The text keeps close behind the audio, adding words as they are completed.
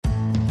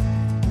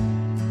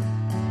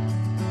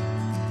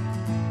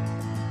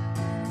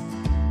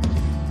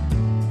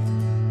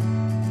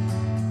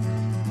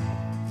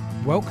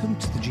Welcome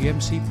to the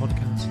GMC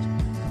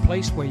Podcast, a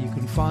place where you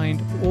can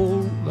find all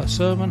the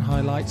sermon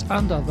highlights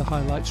and other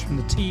highlights from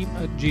the team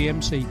at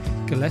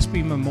GMC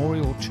Gillespie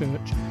Memorial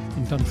Church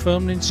in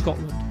Dunfermline,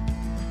 Scotland.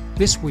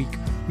 This week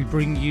we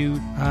bring you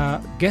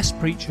our guest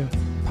preacher,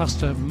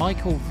 Pastor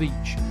Michael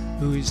Vietch,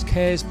 who is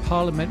CARE's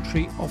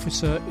Parliamentary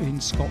Officer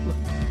in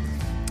Scotland.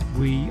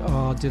 We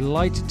are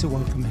delighted to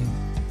welcome him,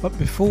 but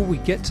before we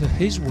get to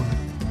his word,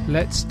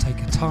 let's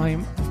take a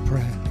time of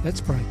prayer.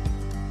 Let's pray.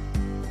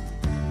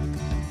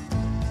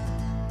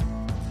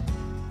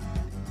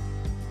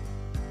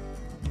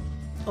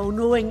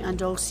 All-knowing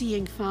and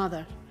all-seeing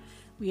Father,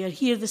 we are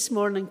here this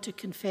morning to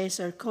confess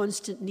our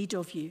constant need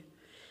of you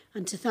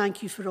and to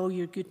thank you for all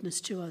your goodness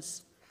to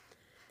us.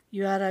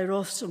 You are our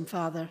awesome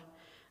Father,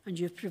 and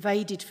you have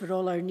provided for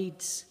all our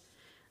needs,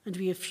 and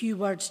we have few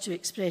words to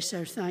express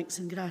our thanks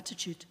and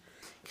gratitude.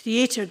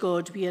 Creator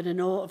God, we are in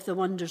awe of the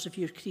wonders of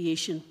your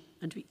creation,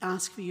 and we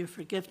ask for your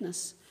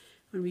forgiveness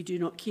when we do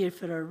not care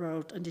for our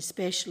world, and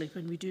especially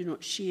when we do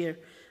not share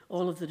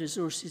all of the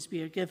resources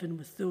we are given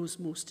with those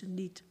most in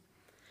need.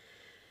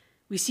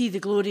 We see the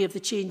glory of the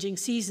changing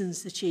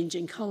seasons, the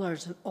changing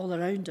colours all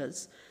around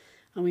us,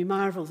 and we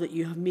marvel that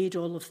you have made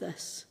all of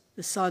this.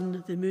 The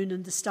sun, the moon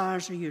and the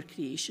stars are your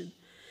creation,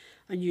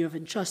 and you have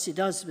entrusted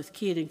us with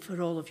caring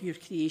for all of your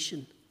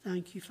creation.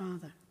 Thank you,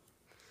 Father.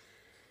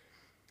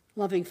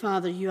 Loving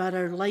Father, you are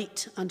our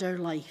light and our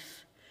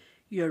life.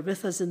 You are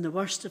with us in the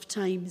worst of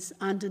times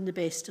and in the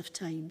best of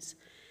times.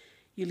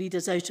 You lead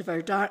us out of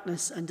our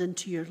darkness and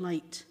into your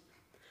light.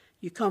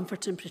 You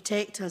comfort and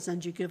protect us,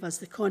 and you give us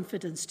the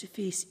confidence to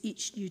face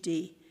each new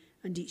day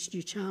and each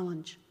new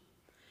challenge.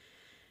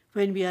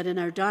 When we are in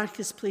our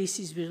darkest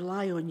places, we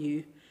rely on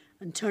you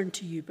and turn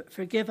to you, but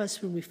forgive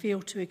us when we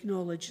fail to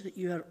acknowledge that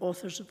you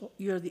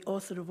are the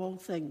author of all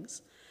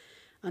things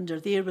and are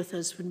there with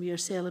us when we are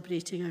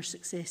celebrating our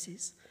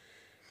successes.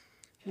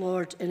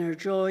 Lord, in our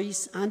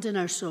joys and in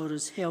our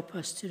sorrows, help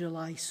us to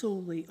rely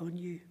solely on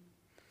you.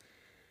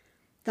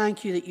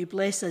 Thank you that you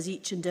bless us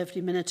each and every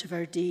minute of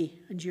our day,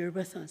 and you are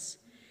with us.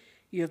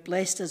 You have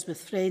blessed us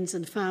with friends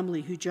and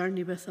family who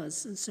journey with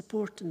us and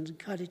support and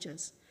encourage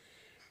us.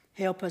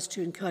 Help us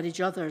to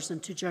encourage others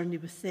and to journey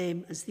with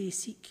them as they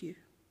seek you.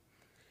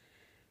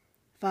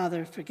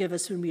 Father, forgive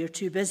us when we are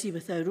too busy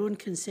with our own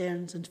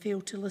concerns and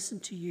fail to listen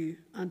to you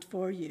and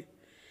for you,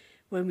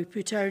 when we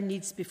put our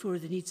needs before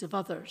the needs of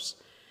others,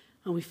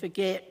 and we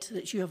forget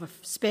that you have a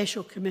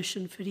special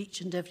commission for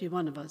each and every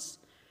one of us.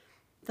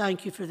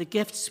 Thank you for the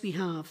gifts we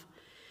have,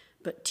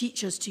 but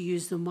teach us to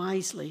use them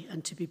wisely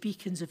and to be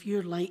beacons of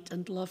your light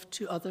and love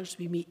to others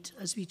we meet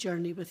as we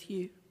journey with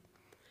you.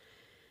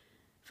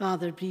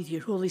 Father, breathe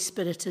your Holy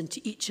Spirit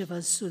into each of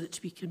us so that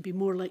we can be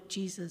more like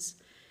Jesus,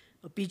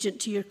 obedient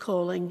to your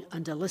calling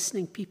and a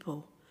listening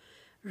people,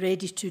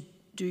 ready to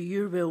do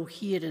your will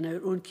here in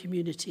our own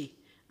community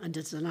and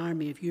as an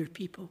army of your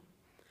people.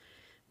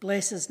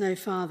 Bless us now,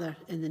 Father,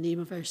 in the name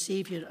of our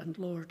Saviour and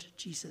Lord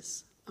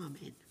Jesus.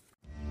 Amen.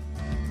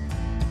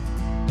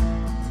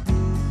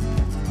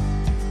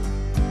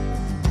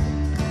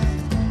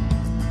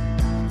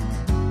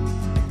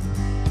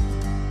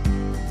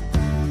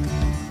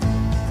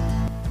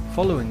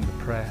 Following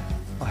the prayer,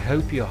 I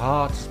hope your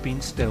heart has been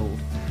stilled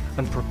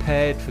and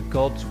prepared for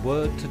God's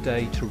word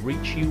today to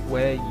reach you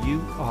where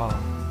you are.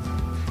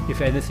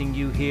 If anything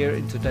you hear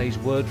in today's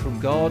word from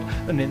God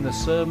and in the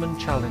sermon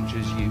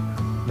challenges you,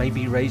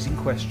 maybe raising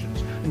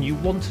questions, and you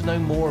want to know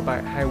more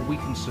about how we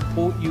can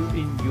support you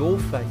in your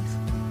faith,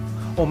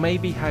 or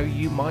maybe how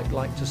you might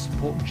like to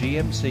support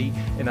GMC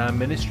in our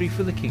ministry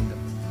for the kingdom,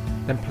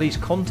 then please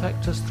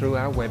contact us through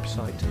our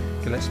website,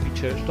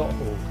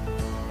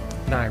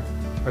 gillespiechurch.org. Now,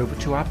 over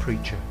to our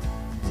preacher.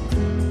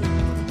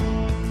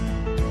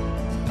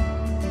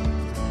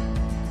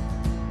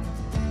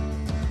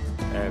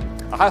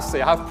 I have to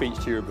say, I have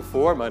preached here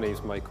before. My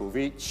name's Michael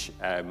Vietch.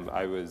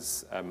 I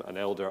was an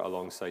elder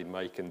alongside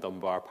Mike in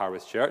Dunbar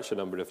Parish Church a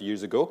number of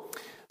years ago,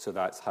 so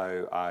that's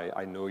how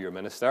I know your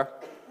minister.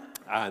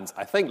 And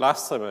I think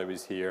last time I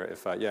was here,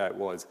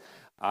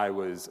 I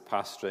was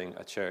pastoring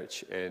a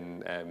church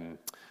in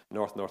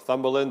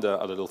Northumberland,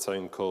 a little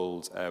town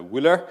called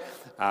Wooler,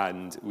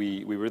 and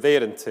we were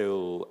there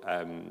until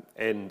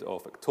end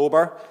of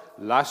October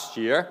last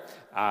year,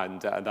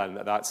 and then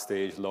at that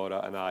stage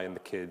Laura and I and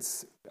the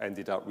kids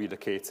ended up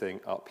relocating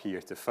up here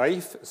to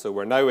Fife. So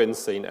we're now in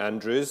St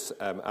Andrews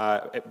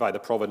by the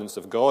providence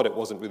of God. It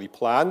wasn't really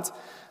planned,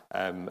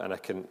 and I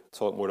can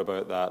talk more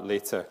about that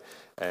later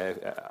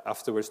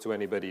afterwards to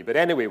anybody. But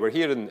anyway, we're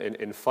here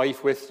in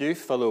Fife with you,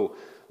 fellow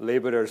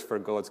labourers for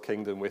God's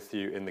kingdom with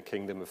you in the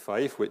kingdom of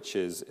Fife, which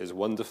is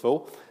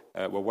wonderful.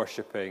 We're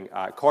worshipping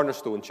at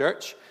Cornerstone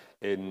Church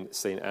in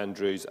St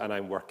Andrews, and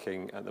I'm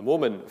working at the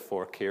moment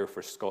for Care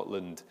for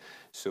Scotland,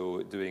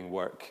 so doing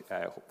work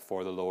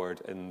for the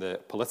Lord in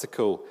the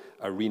political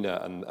arena,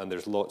 and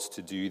there's lots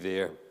to do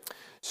there.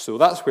 So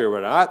that's where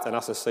we're at, and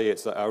as I say,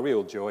 it's a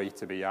real joy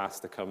to be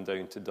asked to come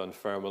down to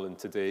Dunfermline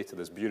today, to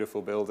this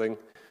beautiful building.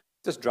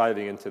 Just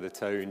driving into the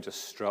town,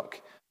 just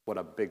struck what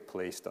a big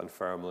place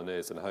Dunfermline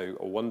is and how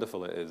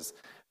wonderful it is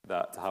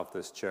that to have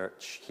this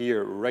church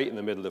here right in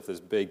the middle of this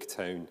big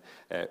town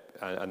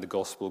and the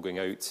gospel going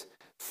out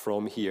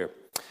from here.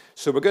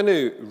 So we're going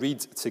to read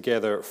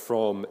together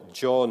from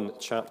John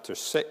chapter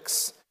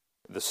 6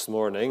 this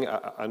morning.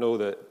 I know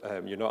that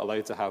you're not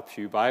allowed to have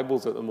pew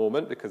Bibles at the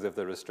moment because of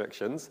the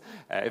restrictions.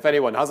 If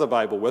anyone has a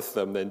Bible with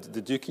them, then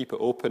do keep it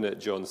open at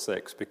John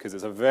 6 because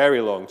it's a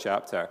very long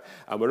chapter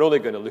and we're only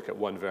going to look at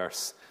one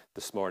verse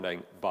this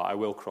morning, but I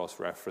will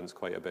cross-reference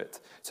quite a bit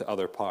to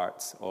other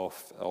parts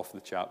of the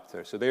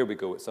chapter. So there we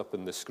go, it's up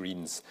on the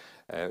screens,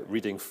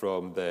 reading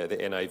from the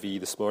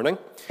NIV this morning.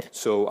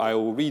 So I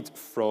will read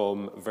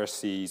from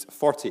verses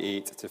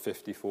 48 to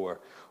 54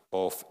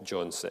 of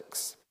John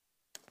 6.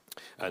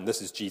 And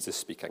this is Jesus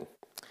speaking.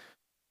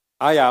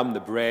 I am the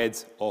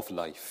bread of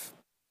life.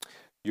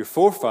 Your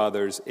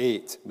forefathers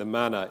ate the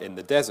manna in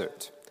the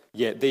desert,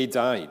 yet they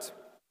died.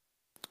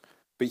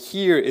 But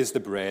here is the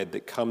bread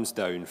that comes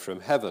down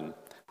from heaven,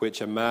 which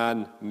a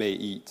man may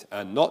eat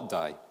and not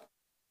die.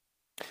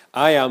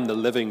 I am the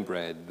living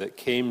bread that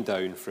came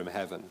down from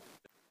heaven.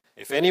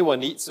 If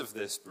anyone eats of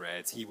this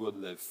bread, he will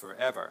live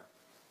forever.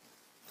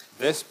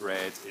 This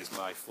bread is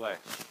my flesh,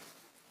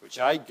 which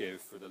I give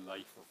for the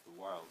life of the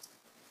world.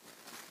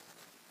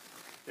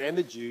 Then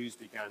the Jews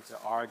began to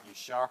argue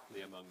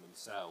sharply among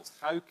themselves,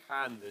 how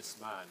can this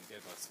man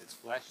give us his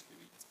flesh to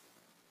eat?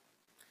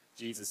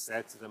 Jesus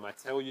said to them, I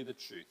tell you the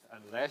truth,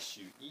 unless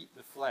you eat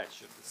the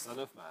flesh of the Son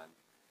of Man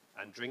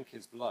and drink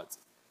his blood,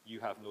 you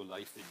have no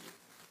life in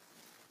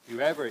you.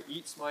 Whoever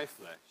eats my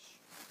flesh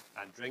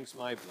and drinks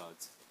my blood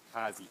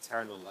has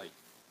eternal life,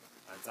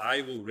 and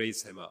I will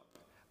raise him up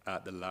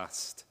at the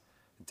last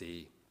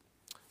day.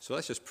 So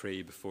let's just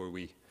pray before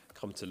we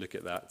come to look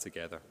at that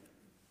together.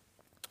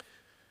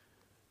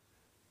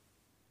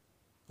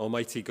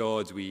 Almighty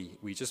God, we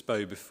just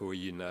bow before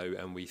you now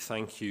and we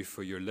thank you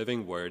for your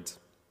living word.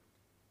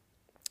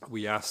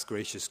 We ask,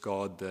 gracious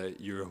God, that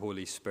your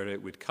Holy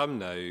Spirit would come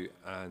now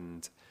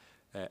and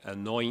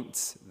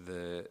anoint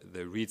the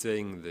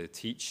reading, the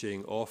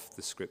teaching of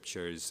the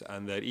Scriptures,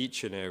 and that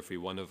each and every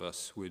one of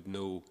us would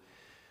know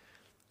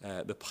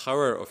the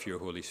power of your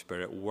Holy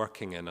Spirit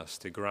working in us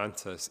to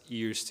grant us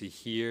ears to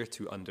hear,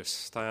 to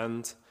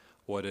understand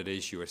what it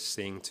is you are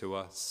saying to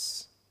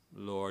us.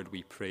 Lord,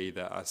 we pray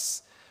that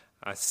as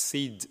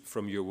seed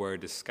from your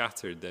word is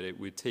scattered, that it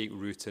would take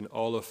root in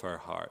all of our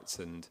hearts,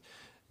 and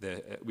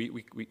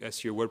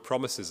as your word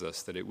promises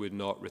us, that it would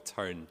not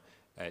return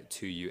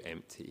to you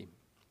empty.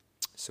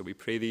 So we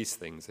pray these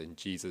things in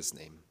Jesus'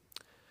 name.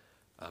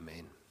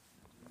 Amen.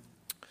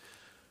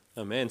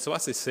 Amen. So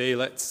as I say,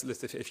 let's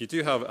if you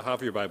do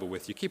have your Bible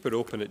with you, keep it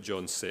open at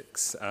John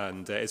 6,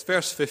 and it's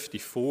verse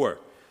 54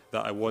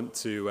 that I want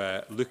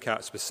to look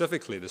at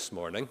specifically this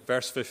morning.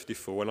 Verse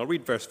 54, and I'll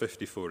read verse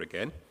 54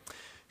 again.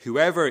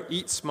 Whoever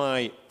eats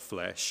my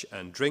flesh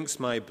and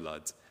drinks my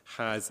blood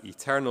has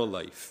eternal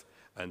life,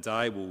 and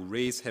I will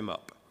raise him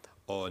up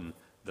on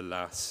the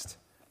last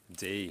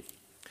day.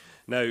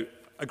 Now,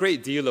 a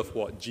great deal of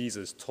what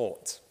Jesus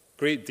taught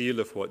could be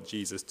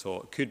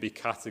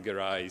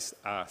categorized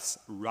as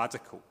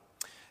radical.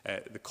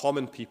 The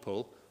common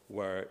people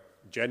were,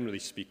 generally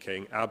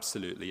speaking,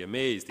 absolutely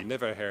amazed. They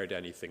never heard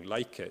anything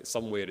like it.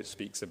 Somewhere it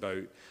speaks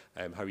about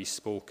how he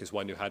spoke as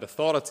one who had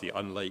authority,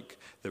 unlike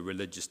the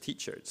religious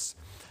teachers.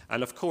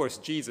 And of course,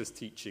 Jesus'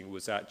 teaching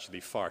was actually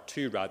far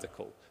too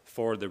radical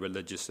for the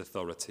religious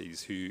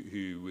authorities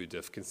who would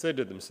have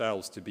considered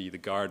themselves to be the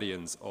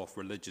guardians of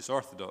religious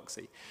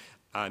orthodoxy.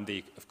 And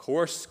they, of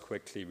course,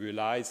 quickly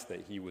realized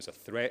that he was a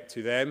threat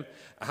to them,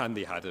 and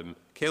they had him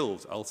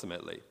killed,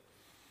 ultimately.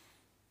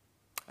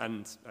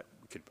 And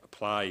we could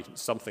apply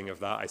something of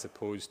that, I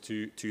suppose,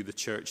 to the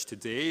church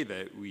today,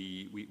 that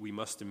we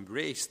must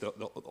embrace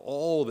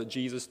all that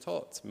Jesus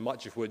taught.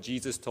 Much of what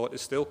Jesus taught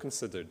is still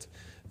considered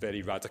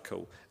very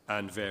radical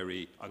and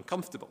very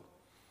uncomfortable.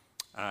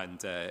 And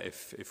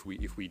if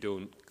we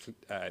don't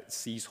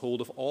seize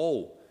hold of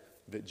all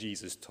that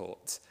Jesus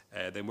taught,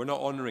 then we're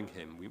not honoring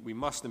him. We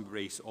must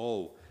embrace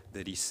all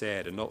that he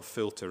said and not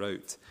filter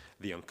out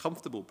the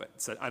uncomfortable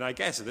bits. And I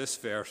guess this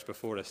verse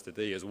before us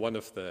today is one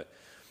of the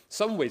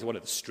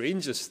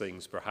strangest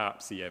things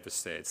perhaps he ever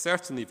said.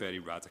 Certainly very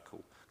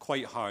radical,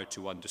 quite hard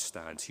to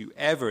understand.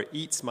 Whoever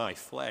eats my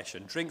flesh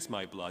and drinks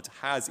my blood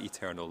has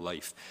eternal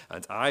life,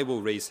 and I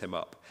will raise him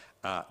up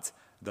at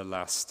the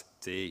last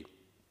day.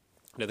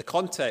 Now, the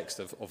context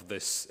of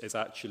this is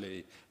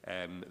actually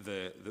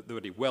the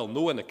very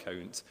well-known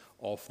account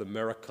of the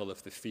miracle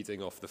of the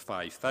feeding of the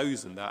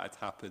 5,000. That had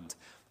happened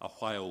a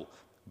while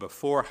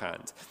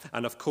beforehand.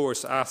 And of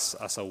course,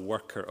 as a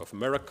worker of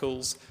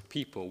miracles,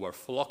 people were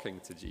flocking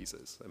to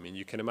Jesus. I mean,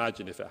 you can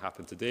imagine if it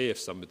happened today, if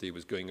somebody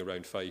was going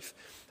around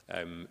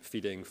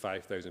feeding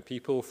 5,000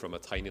 people from a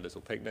tiny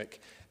little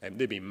picnic,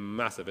 there'd be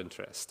massive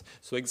interest.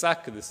 So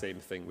exactly the same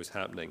thing was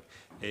happening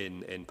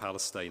in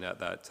Palestine at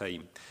that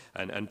time.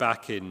 And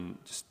back in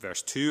just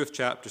verse 2 of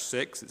chapter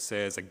 6, it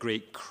says, a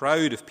great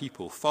crowd of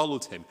people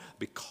followed him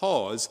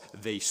because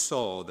they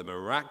saw the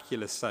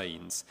miraculous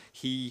signs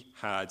he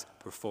had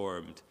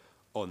performed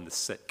on the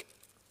sick.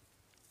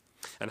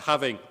 And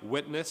having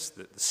witnessed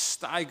the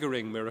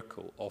staggering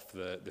miracle of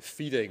the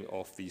feeding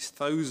of these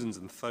thousands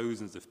and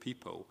thousands of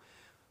people,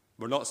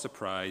 we're not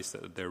surprised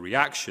that their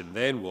reaction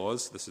then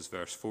was, this is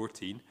verse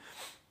 14,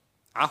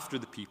 after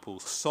the people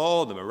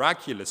saw the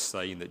miraculous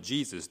sign that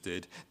Jesus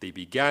did, they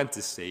began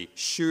to say,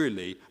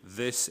 surely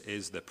this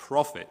is the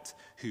prophet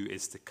who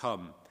is to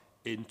come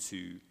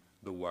into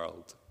the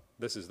world.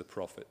 This is the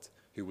prophet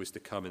who was to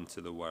come into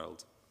the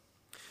world.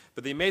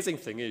 But the amazing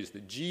thing is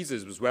that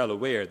Jesus was well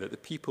aware that the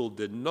people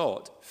did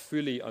not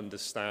fully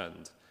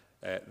understand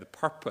the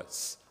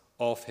purpose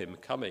of him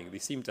coming. They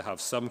seemed to have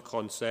some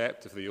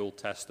concept of the Old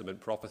Testament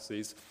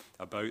prophecies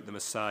about the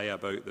Messiah,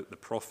 about the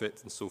prophet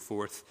and so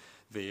forth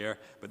there,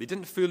 but they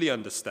didn't fully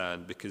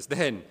understand, because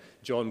then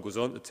John goes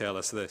on to tell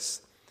us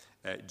this.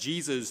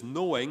 Jesus,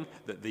 knowing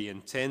that they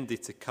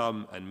intended to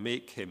come and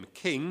make him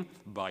king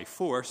by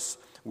force,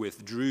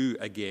 withdrew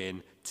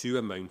again to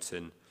a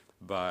mountain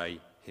by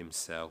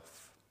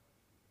himself.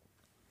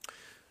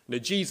 Now,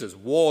 Jesus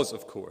was,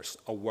 of course,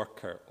 a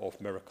worker of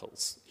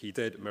miracles. He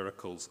did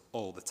miracles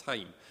all the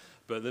time.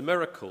 But the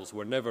miracles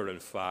were never, in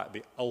fact,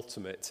 the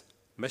ultimate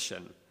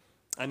mission.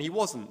 And he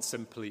wasn't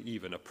simply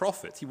even a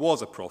prophet. He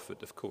was a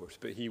prophet, of course,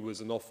 but he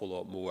was an awful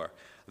lot more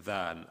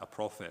than a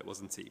prophet,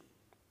 wasn't he?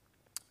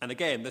 And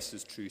again, this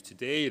is true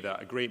today,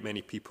 that a great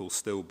many people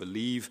still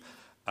believe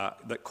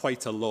that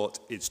quite a lot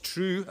is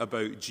true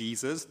about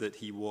Jesus, that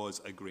he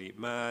was a great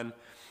man,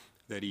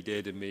 that he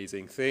did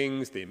amazing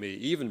things. They may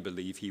even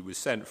believe he was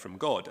sent from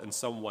God and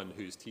someone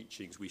whose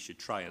teachings we should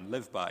try and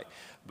live by.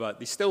 But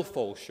they still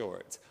fall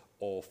short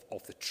of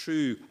the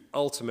true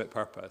ultimate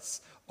purpose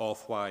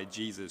of why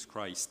Jesus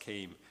Christ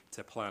came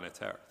to planet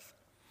Earth.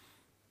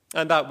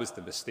 And that was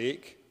the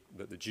mistake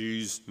that the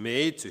Jews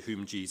made to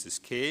whom Jesus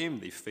came.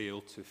 They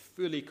failed to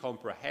fully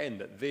comprehend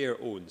that their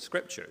own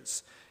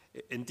scriptures,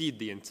 indeed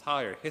the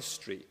entire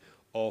history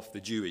of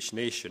the Jewish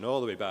nation, all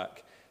the way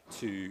back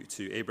to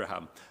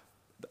Abraham,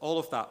 all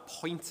of that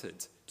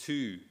pointed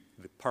to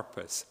the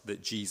purpose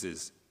that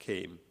Jesus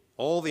came.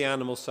 All the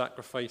animal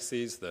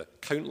sacrifices, the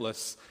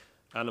countless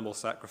animal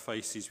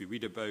sacrifices we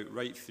read about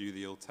right through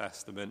the Old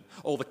Testament,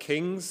 all the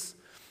kings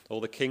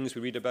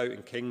we read about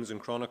in Kings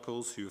and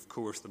Chronicles, who of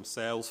course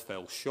themselves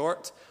fell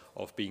short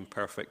of being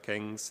perfect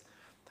kings.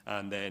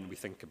 And then we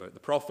think about the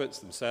prophets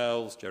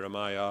themselves,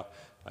 Jeremiah,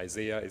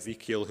 Isaiah,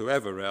 Ezekiel,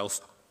 whoever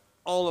else,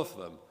 all of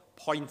them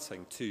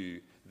pointing to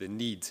the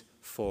need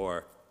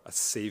for a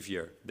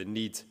Savior, the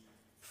need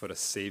for a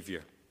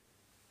Savior.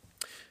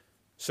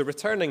 So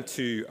returning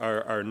to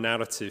our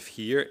narrative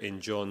here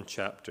in John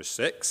chapter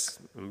 6,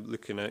 I'm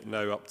looking at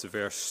now up to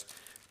verse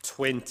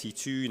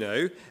 22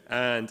 now,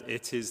 and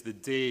it is the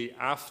day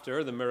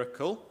after the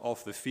miracle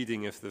of the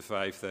feeding of the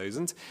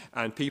 5,000,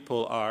 and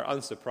people are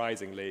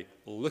unsurprisingly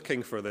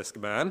looking for this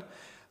man,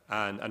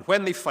 and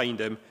when they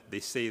find him, they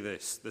say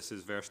this. This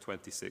is verse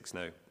 26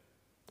 now.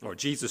 Or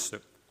Jesus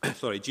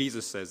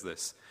says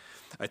this,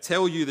 I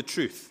tell you the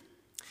truth.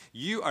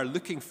 You are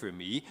looking for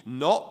me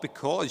not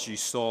because you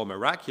saw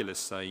miraculous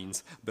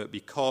signs, but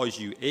because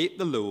you ate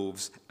the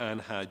loaves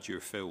and had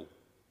your fill.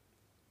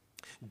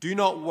 Do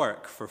not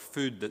work for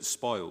food that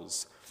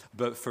spoils,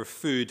 but for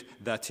food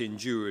that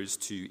endures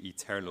to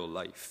eternal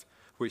life,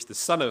 which the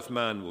Son of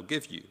Man will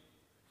give you.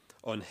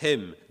 On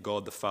him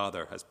God the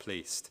Father has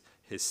placed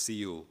his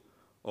seal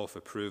of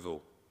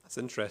approval. That's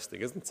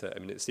interesting, isn't it? I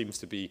mean, it seems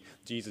to be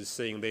Jesus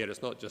saying there,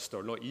 it's not just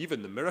or not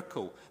even the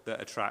miracle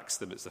that attracts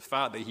them, it's the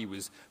fact that he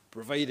was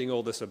providing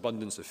all this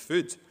abundance of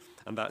food,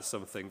 and that's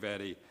something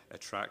very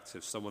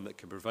attractive, someone that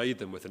can provide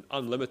them with an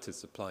unlimited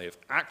supply of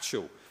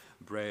actual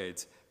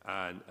bread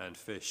and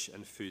fish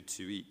and food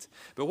to eat.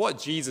 But what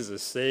Jesus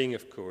is saying,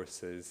 of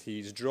course, is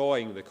he's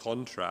drawing the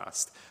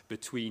contrast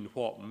between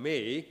what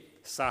may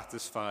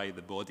satisfy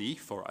the body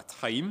for a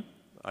time,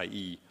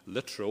 i.e.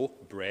 literal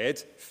bread,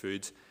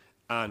 food,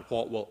 and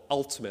what will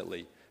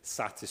ultimately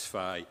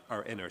satisfy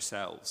our inner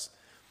selves.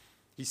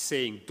 He's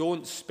saying,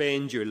 don't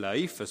spend your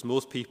life, as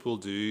most people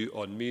do,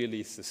 on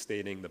merely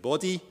sustaining the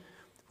body,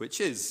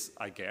 which is,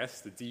 I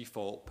guess, the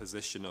default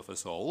position of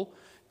us all,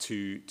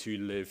 to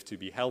live, to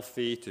be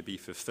healthy, to be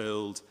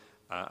fulfilled,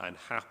 and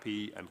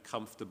happy, and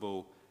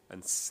comfortable,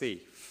 and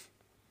safe.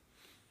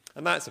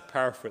 And that's a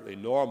perfectly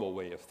normal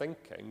way of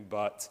thinking,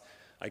 but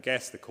I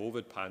guess the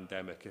COVID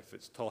pandemic, if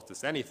it's taught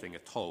us anything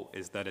at all,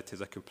 is that it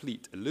is a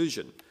complete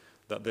illusion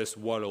that this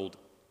world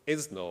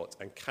is not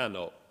and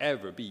cannot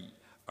ever be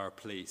our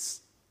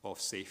place of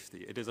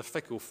safety. It is a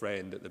fickle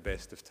friend at the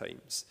best of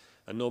times.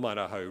 And no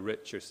matter how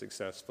rich or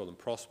successful and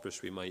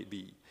prosperous we might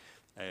be,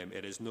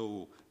 it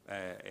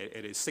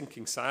is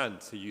sinking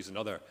sand, to use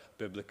another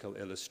biblical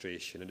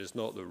illustration. It is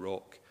not the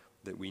rock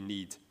that we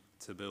need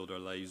to build our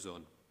lives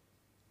on.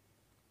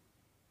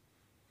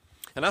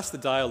 And as the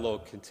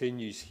dialogue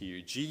continues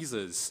here,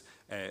 Jesus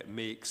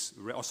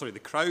the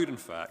crowd, in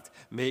fact,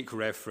 make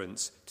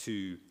reference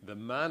to the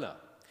manna.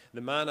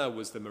 The manna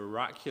was the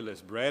miraculous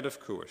bread, of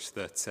course,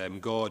 that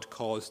God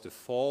caused to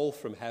fall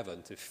from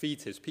heaven to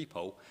feed his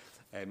people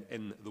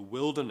in the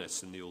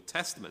wilderness in the Old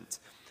Testament.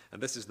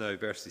 And this is now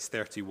verses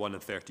 31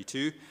 and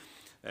 32.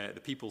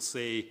 The people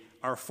say,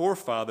 "Our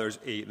forefathers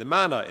ate the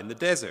manna in the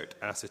desert,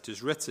 as it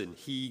is written,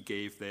 he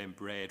gave them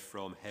bread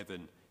from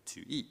heaven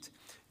to eat."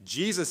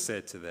 Jesus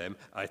said to them,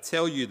 "I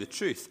tell you the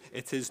truth,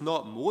 it is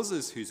not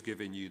Moses who's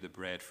given you the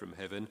bread from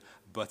heaven,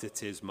 but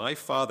it is my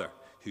Father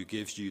who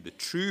gives you the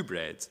true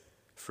bread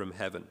from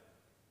heaven."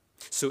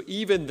 So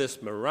even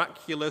this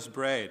miraculous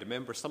bread,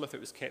 remember some of it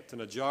was kept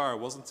in a jar,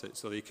 wasn't it,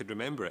 so they could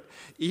remember it.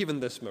 Even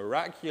this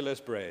miraculous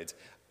bread,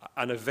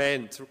 an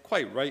event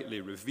quite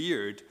rightly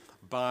revered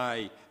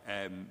by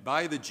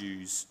the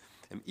Jews,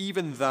 and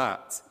even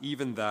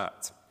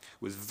that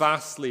was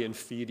vastly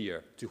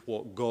inferior to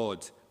what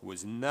God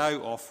was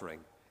now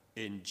offering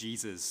in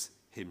Jesus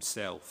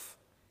himself.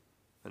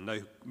 And now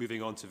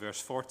moving on to verse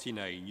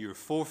 49, "Your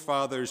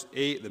forefathers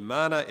ate the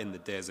manna in the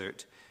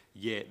desert,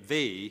 yet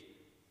they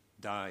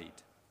died."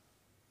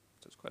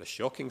 So it's quite a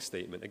shocking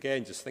statement.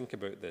 Again, just think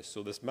about this.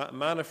 So this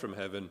manna from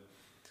heaven,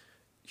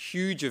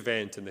 huge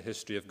event in the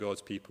history of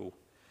God's people.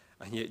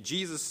 And yet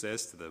Jesus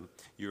says to them,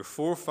 "Your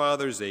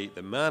forefathers ate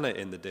the manna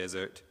in the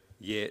desert,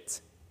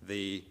 yet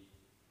they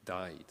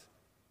died."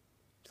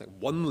 It's like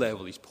one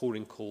level he's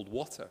pouring cold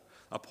water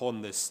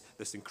upon this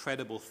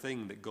incredible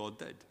thing that God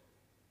did.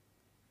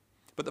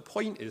 But the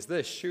point is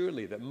this,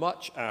 surely, that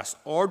much as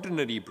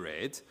ordinary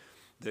bread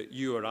that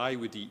you or I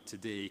would eat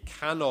today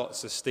cannot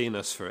sustain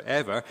us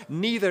forever,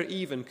 neither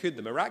even could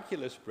the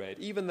miraculous bread.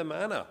 Even the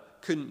manna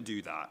couldn't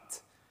do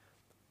that.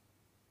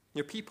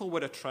 Your people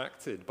were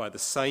attracted by the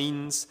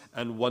signs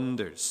and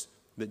wonders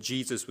that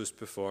Jesus was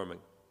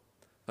performing.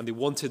 And they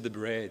wanted the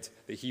bread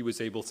that he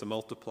was able to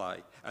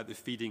multiply at the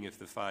feeding of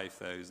the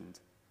 5,000.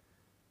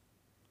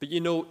 But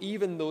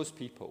even those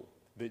people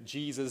that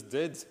Jesus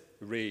did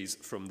raise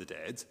from the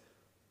dead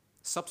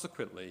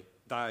subsequently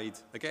died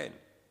again.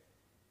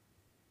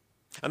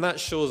 And that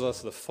shows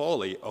us the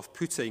folly of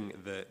putting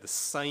the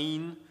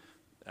sign,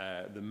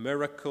 the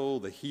miracle,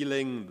 the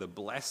healing, the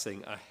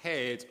blessing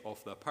ahead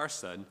of the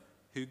person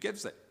who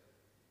gives it.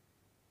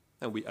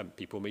 And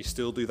people may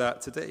still do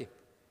that today.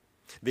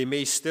 They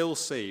may still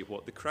say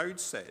what the crowd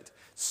said,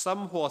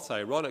 somewhat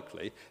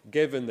ironically,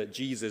 given that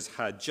Jesus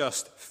had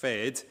just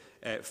fed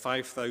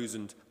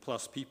 5,000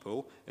 plus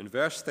people. In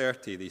verse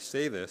 30, they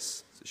say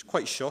this. It's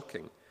quite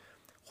shocking.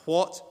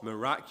 "What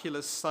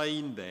miraculous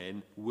sign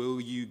then will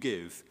you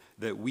give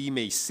that we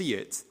may see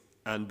it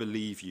and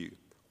believe you?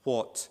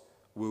 What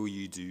will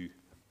you do?"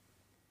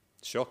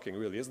 Shocking,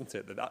 really, isn't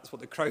it? That's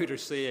what the crowd are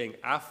saying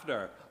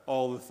after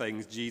all the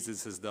things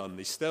Jesus has done.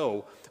 They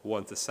still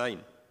want a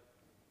sign.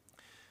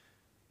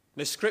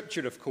 Now,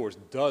 Scripture, of course,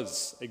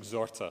 does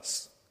exhort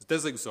us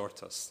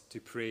to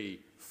pray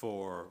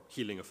for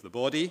healing of the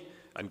body,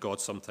 and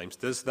God sometimes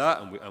does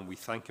that, and we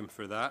thank him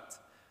for that.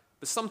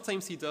 But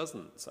sometimes he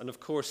doesn't. And of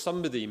course,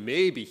 somebody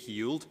may be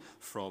healed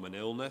from an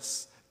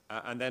illness,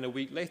 and then a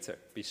week later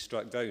be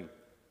struck down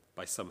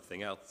by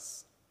something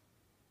else.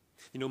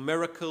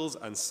 Miracles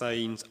and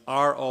signs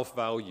are of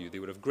value. They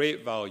were of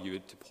great value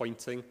to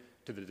pointing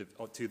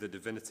to the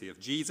divinity of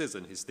Jesus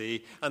in his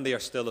day, and they are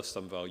still of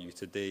some value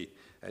today.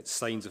 It's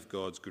signs of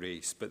God's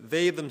grace. But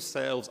they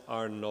themselves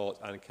are not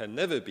and can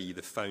never be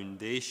the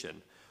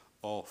foundation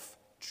of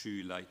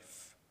true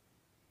life.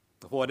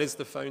 What is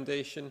the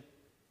foundation?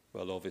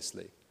 Well,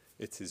 obviously,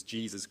 it is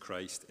Jesus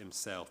Christ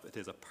himself. It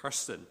is a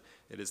person.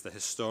 It is the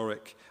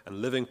historic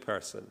and living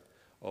person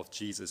of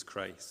Jesus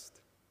Christ.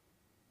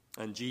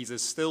 And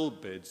Jesus still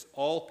bids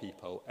all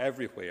people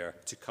everywhere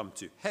to come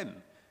to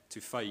him to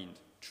find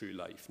true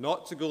life.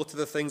 Not to go to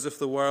the things of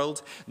the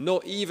world,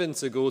 not even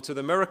to go to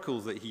the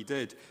miracles that he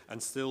did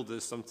and still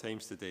does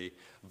sometimes today,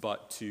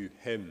 but to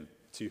him,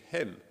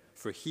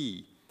 for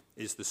he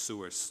is the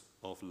source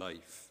of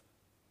life.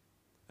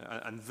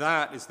 And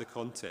that is the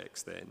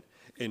context then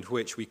in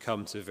which we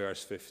come to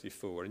verse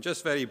 54. And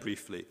just very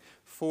briefly,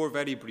 4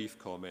 very brief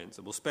comments,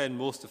 and we'll spend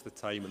most of the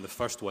time on the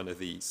first one of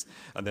these,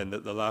 and then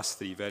the last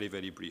 3 very,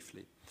 very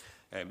briefly.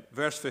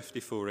 Verse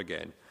 54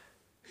 again.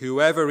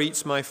 "Whoever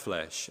eats my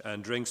flesh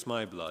and drinks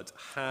my blood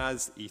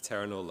has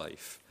eternal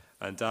life,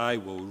 and I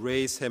will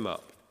raise him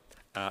up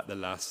at the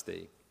last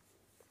day."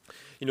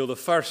 The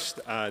first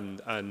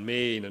and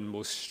main and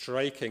most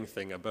striking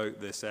thing about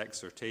this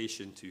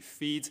exhortation to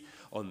feed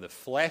on the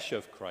flesh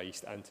of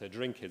Christ and to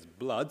drink his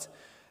blood,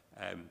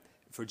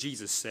 for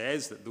Jesus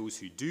says that those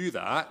who do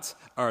that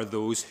are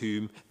those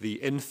whom the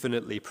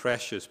infinitely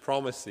precious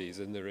promises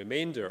in the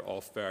remainder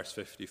of verse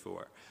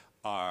 54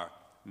 are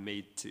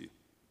made to.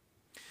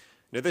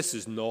 Now, this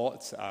is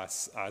not,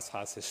 as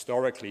has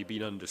historically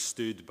been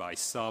understood by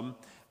some,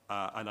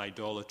 an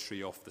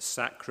idolatry of the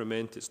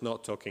sacrament. It's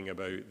not talking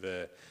about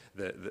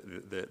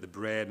the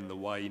bread and the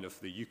wine of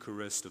the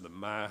Eucharist or the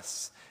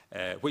Mass,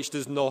 which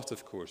does not,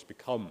 of course,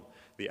 become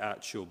the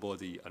actual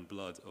body and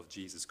blood of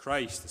Jesus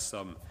Christ,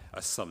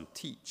 as some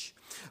teach.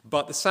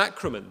 But the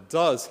sacrament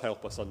does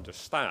help us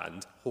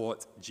understand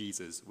what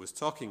Jesus was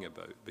talking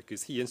about,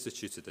 because he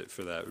instituted it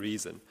for that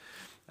reason.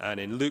 And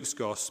in Luke's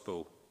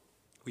Gospel,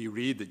 we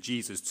read that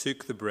Jesus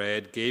took the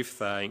bread, gave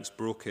thanks,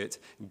 broke it,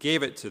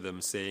 gave it to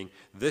them, saying,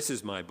 "This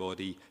is my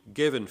body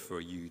given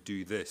for you.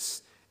 Do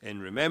this in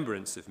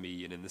remembrance of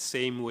me. And in the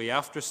same way,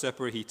 after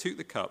supper, he took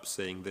the cup,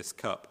 saying, this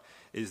cup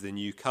is the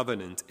new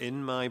covenant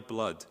in my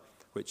blood,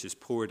 which is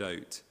poured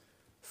out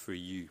for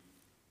you.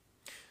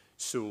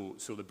 So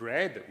the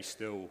bread that we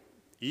still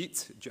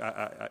eat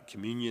at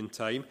communion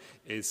time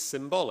is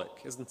symbolic,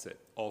 isn't it,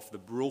 of the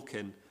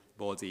broken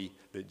body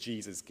that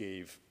Jesus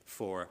gave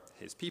for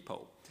his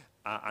people.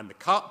 And the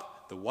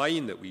cup, the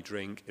wine that we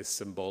drink, is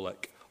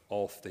symbolic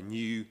of the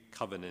new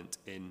covenant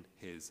in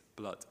his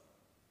blood.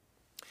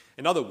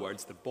 In other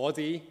words, the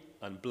body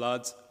and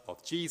blood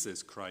of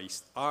Jesus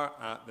Christ are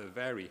at the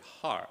very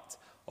heart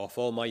of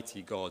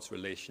Almighty God's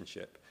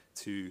relationship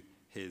to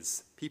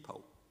his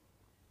people.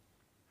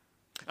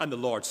 And the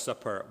Lord's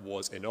Supper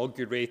was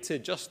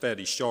inaugurated just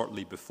very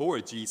shortly before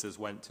Jesus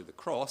went to the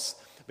cross,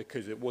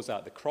 because it was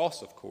at the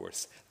cross, of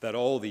course, that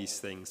all these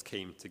things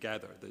came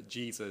together, that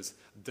Jesus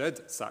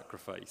did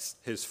sacrifice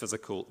his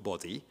physical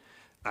body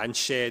and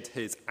shed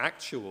his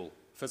actual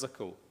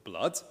physical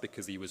blood,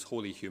 because he was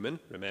wholly human,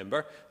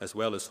 remember, as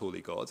well as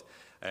holy God,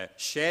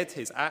 shed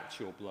his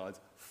actual blood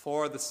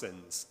for the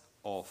sins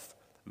of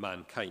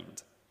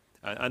mankind.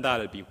 And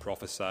that had been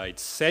prophesied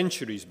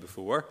centuries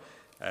before,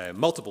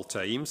 multiple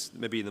times.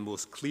 Maybe the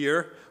most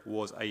clear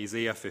was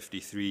Isaiah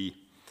 53,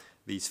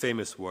 these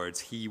famous words,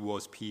 he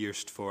was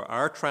pierced for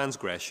our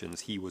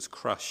transgressions, he was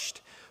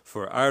crushed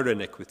for our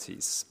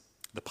iniquities.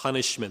 The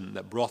punishment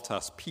that brought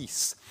us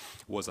peace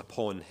was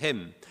upon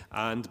him,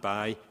 and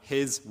by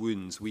his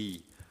wounds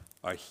we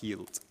are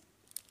healed.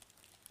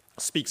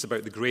 It speaks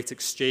about the great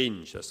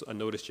exchange. I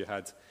noticed you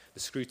had the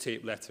screw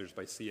tape letters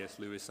by C.S.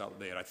 Lewis up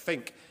there. I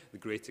think the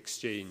Great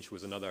Exchange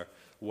was another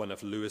one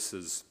of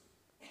Lewis's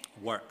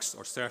works,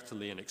 or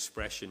certainly an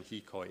expression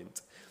he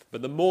coined.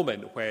 But the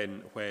moment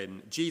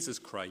when Jesus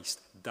Christ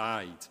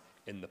died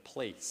in the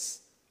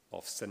place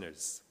of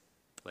sinners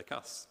like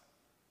us.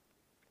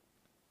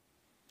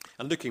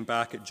 And looking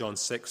back at John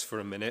 6 for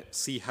a minute,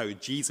 see how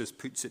Jesus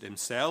puts it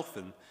himself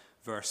in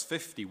verse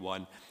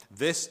 51.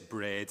 This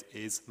bread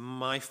is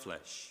my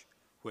flesh,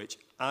 which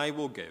I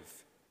will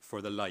give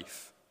for the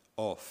life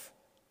of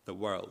the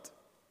world.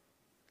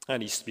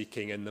 And he's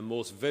speaking in the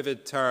most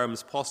vivid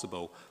terms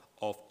possible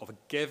of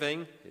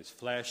giving his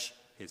flesh,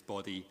 his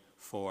body,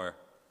 for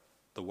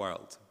the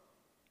world.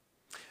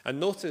 And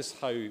notice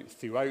how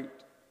throughout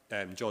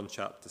John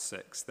chapter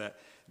 6 that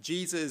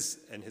Jesus,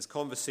 in his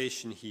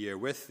conversation here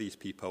with these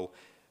people,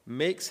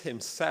 makes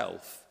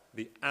himself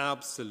the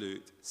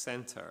absolute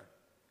center.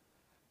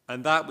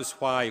 And that was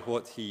why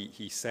what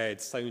he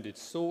said sounded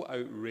so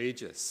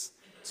outrageous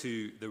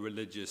to the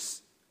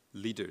religious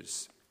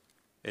leaders.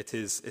 It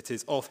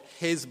is of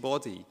his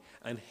body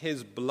and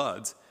his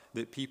blood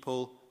that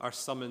people are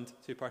summoned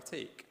to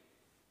partake.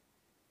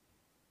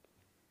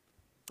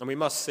 And we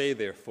must say,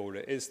 therefore,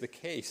 it is the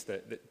case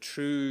that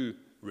true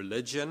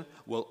religion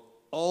will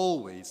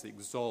always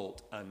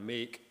exalt and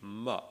make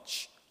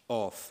much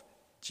of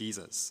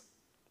Jesus.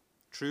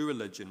 True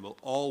religion will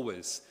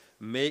always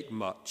make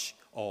much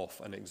of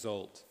and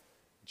exalt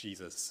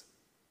Jesus.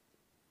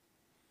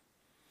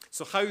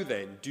 So how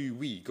then do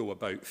we go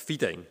about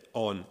feeding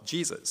on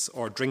Jesus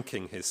or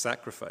drinking his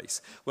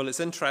sacrifice? Well, it's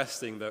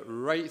interesting that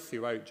right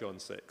throughout John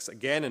 6,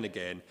 again and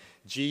again,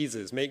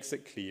 Jesus makes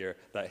it clear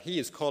that he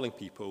is calling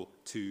people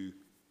to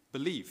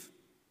believe.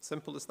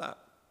 Simple as that.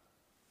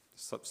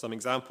 Some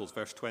examples,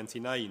 verse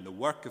 29, the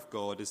work of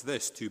God is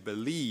this, to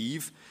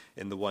believe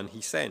in the one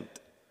he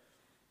sent.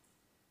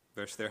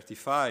 Verse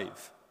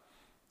 35,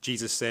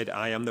 Jesus said,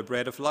 I am the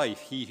bread of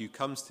life. He who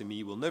comes to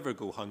me will never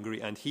go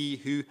hungry, and he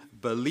who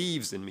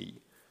believes in me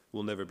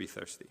will never be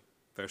thirsty.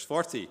 Verse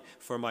 40,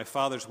 for my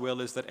Father's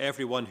will is that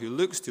everyone who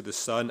looks to the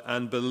Son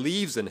and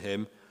believes in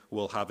him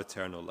will have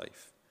eternal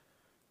life.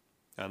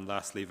 And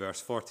lastly, verse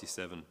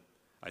 47,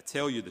 I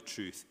tell you the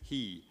truth,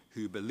 he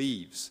who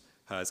believes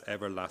has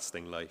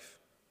everlasting life.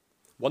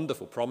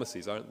 Wonderful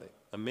promises, aren't they?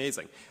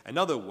 Amazing. In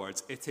other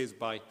words, it is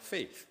by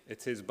faith.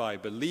 It is by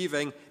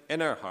believing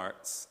in our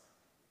hearts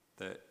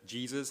that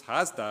Jesus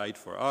has died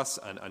for us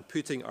and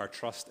putting our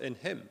trust in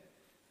him,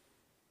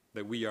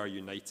 that we are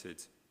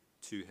united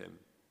to him.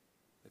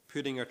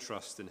 Putting our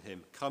trust in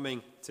him,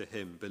 coming to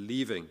him,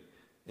 believing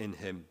in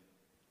him.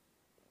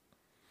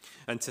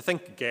 And to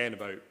think again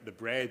about the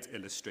bread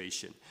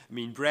illustration. I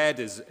mean, bread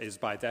is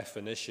by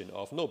definition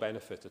of no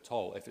benefit at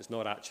all if it's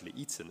not actually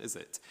eaten, is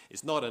it?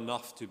 It's not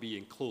enough to be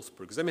in close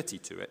proximity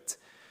to it.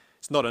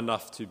 It's not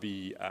enough to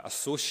be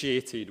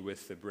associated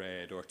with the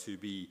bread or to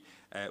be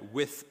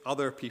with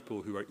other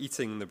people who are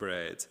eating the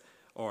bread.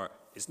 Or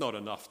it's not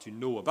enough to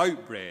know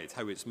about bread,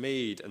 how it's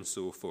made, and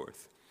so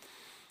forth.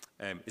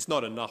 It's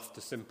not enough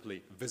to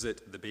simply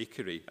visit the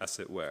bakery, as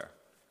it were,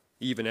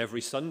 even every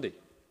Sunday.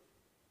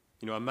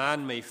 You know, a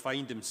man may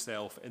find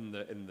himself in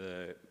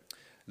the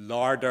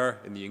larder,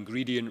 in the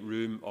ingredient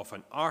room of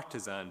an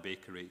artisan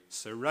bakery,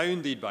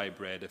 surrounded by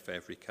bread of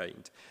every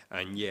kind,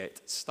 and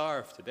yet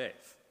starve to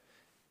death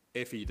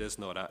if he does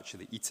not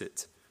actually eat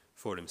it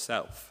for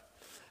himself.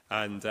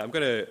 And I'm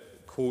going to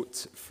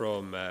quote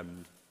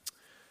from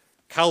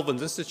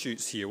Calvin's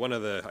Institutes here, one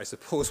of the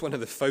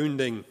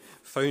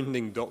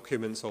founding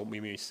documents, we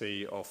may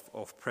say,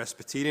 of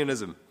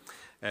Presbyterianism.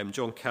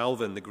 John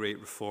Calvin, the great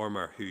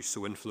reformer who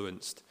so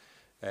influenced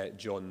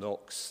John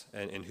Knox,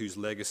 and in whose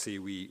legacy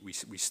we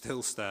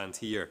still stand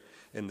here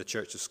in the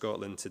Church of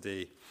Scotland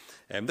today.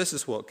 This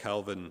is what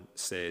Calvin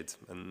said,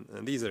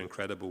 and these are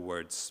incredible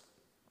words.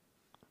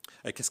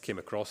 I just came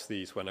across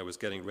these when I was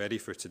getting ready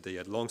for today.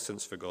 I'd long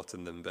since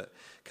forgotten them, but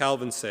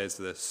Calvin says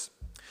this: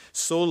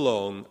 "So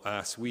long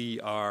as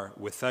we are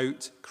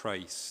without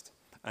Christ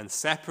and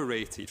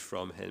separated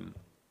from him,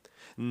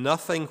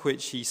 nothing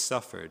which he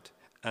suffered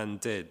and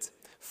did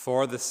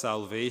for the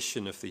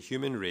salvation of the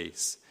human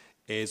race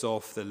is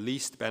of the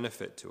least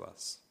benefit to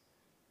us.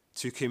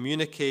 To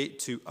communicate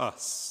to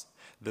us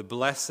the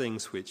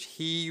blessings which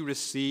he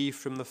received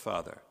from the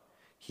Father,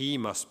 he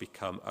must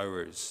become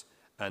ours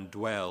and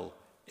dwell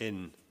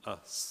in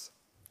us."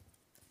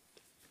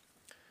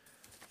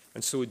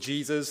 And so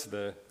Jesus,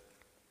 the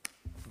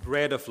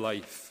bread of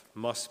life,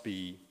 must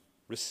be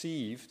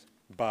received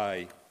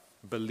by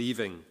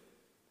believing.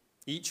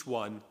 Each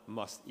one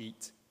must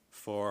eat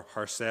for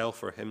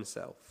herself or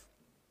himself.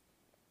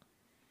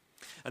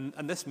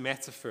 And this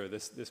metaphor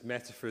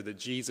that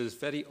Jesus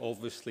very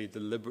obviously,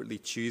 deliberately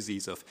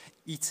chooses of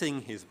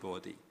eating his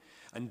body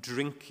and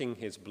drinking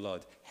his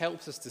blood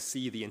helps us to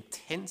see the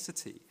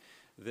intensity,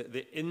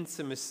 the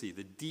intimacy,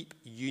 the deep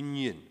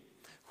union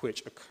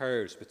which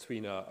occurs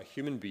between a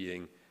human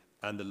being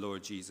and the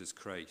Lord Jesus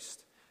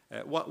Christ.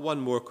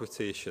 One more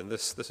quotation.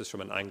 This is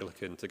from an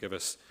Anglican to give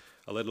us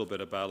a little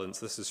bit of balance.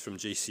 This is from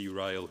J.C.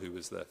 Ryle, who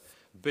was the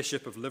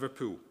Bishop of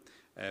Liverpool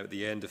at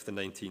the end of the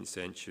 19th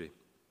century.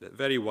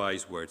 Very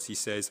wise words. He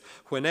says,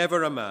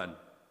 "Whenever a man,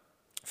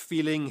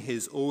 feeling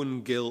his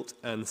own guilt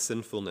and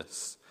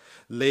sinfulness,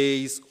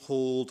 lays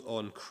hold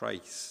on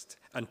Christ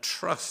and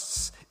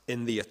trusts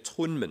in the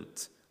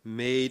atonement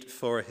made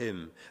for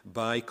him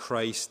by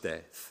Christ's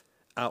death,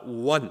 at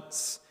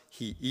once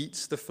he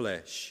eats the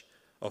flesh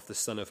of the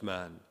Son of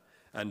Man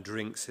and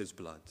drinks his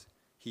blood.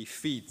 He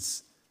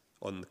feeds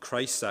on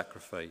Christ's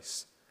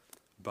sacrifice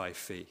by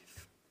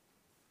faith."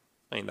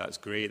 I think that's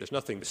great. There's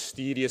nothing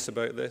mysterious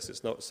about this.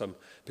 It's not some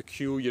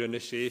peculiar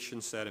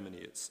initiation ceremony.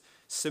 It's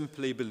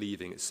simply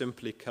believing. It's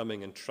simply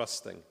coming and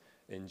trusting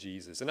in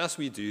Jesus. And as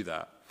we do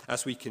that,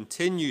 as we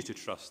continue to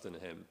trust in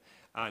him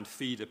and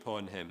feed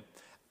upon him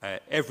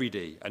every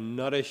day and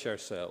nourish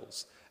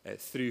ourselves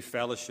through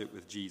fellowship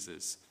with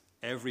Jesus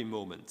every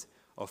moment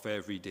of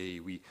every day,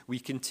 we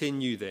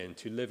continue then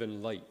to live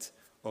in light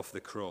of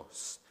the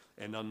cross,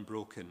 in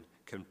unbroken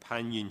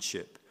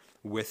companionship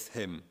with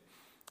him.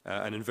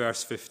 And in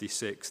verse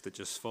 56 that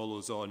just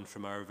follows on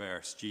from our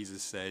verse,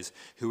 Jesus says,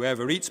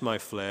 "Whoever eats my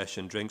flesh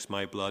and drinks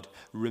my blood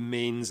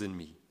remains in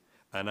me,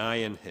 and I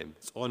in him."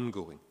 It's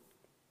ongoing.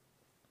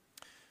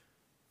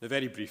 Now,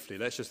 very briefly,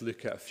 let's just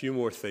look at a few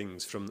more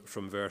things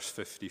from verse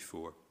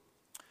 54.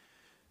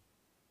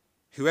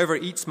 "Whoever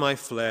eats my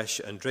flesh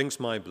and drinks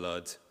my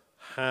blood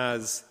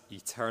has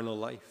eternal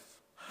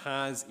life."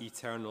 Has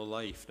eternal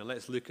life. Now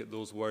let's look at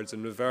those words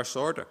in reverse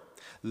order.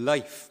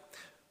 Life.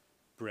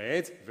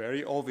 Bread,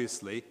 very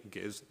obviously,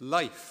 gives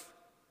life.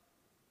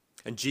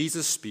 And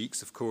Jesus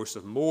speaks, of course,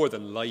 of more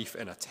than life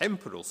in a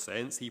temporal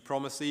sense. He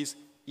promises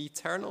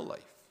eternal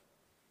life.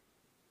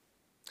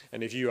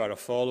 And if you are a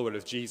follower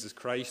of Jesus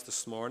Christ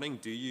this morning,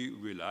 do you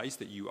realize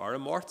that you are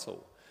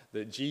immortal?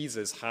 That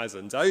Jesus has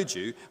endowed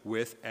you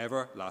with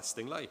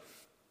everlasting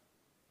life?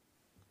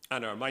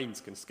 And our minds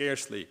can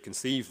scarcely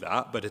conceive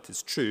that, but it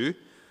is true.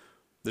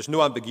 There's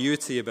no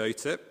ambiguity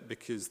about it,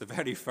 because the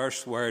very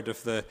first word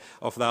of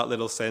that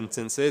little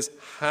sentence is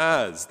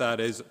has,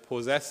 that is,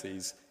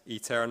 possesses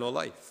eternal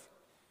life.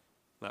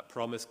 That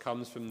promise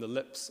comes from the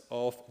lips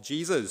of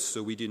Jesus,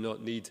 so we do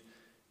not need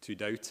to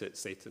doubt it.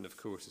 Satan, of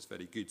course, is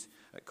very good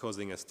at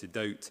causing us to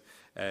doubt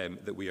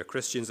that we are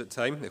Christians at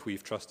times if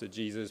we've trusted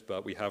Jesus,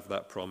 but we have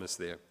that promise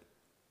there.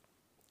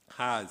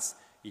 Has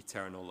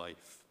eternal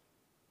life.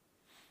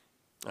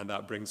 And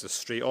that brings us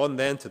straight on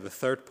then to the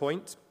third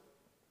point.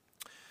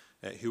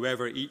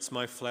 Whoever eats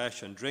my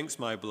flesh and drinks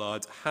my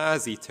blood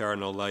has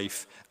eternal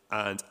life,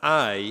 and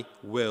I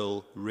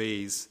will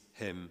raise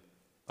him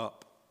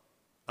up.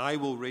 I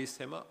will raise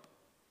him up.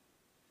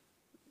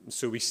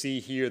 So we see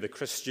here the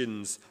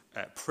Christians'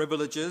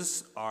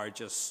 privileges are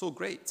just so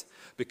great,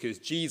 because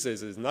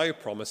Jesus is now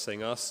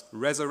promising us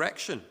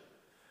resurrection.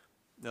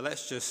 Now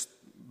let's just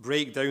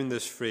break down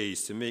this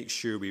phrase to make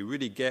sure we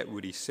really get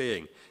what he's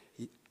saying.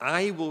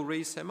 I will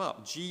raise him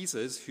up.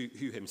 Jesus,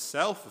 who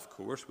himself, of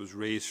course, was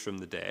raised from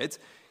the dead,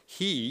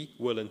 he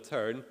will in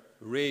turn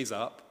raise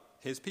up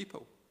his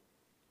people.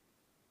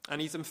 And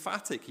he's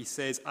emphatic. He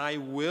says, I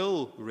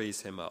will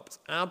raise him up. It's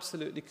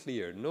absolutely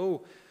clear.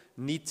 No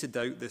need to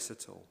doubt this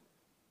at all.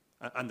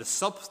 And the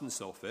substance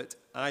of it,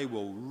 I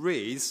will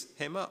raise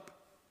him up.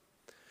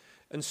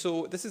 And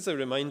so this is a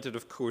reminder,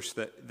 of course,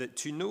 that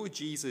to know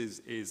Jesus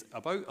is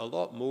about a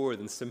lot more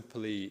than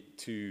simply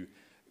to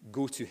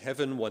go to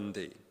heaven one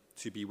day,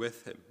 to be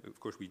with him. Of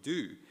course, we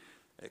do.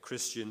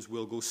 Christians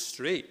will go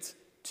straight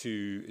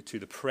to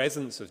the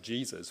presence of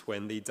Jesus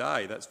when they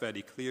die. That's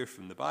very clear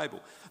from the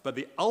Bible. But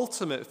the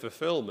ultimate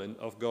fulfillment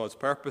of God's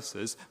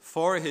purposes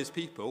for his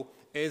people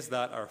is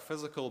that our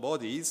physical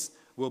bodies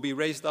will be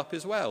raised up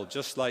as well,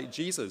 just like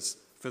Jesus'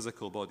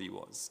 physical body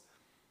was.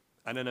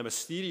 And in a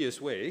mysterious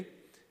way,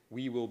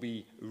 we will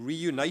be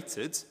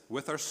reunited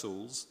with our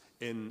souls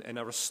in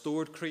a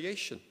restored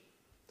creation.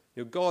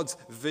 God's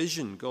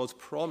vision, God's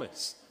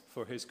promise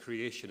for his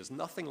creation is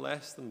nothing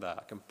less than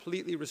that, a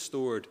completely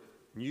restored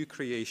new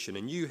creation,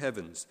 a new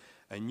heavens,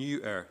 a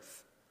new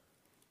earth.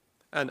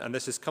 And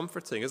this is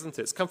comforting, isn't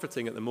it? It's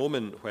comforting at the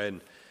moment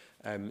when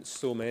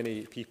so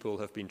many people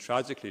have been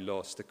tragically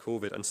lost to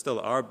COVID and still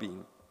are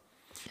being.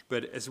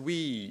 But if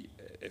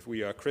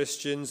we are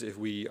Christians, if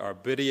we are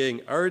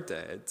burying our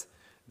dead,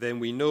 then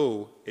we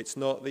know it's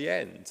not the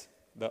end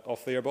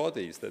of their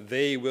bodies, that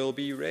they will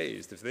be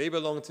raised. If they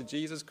belong to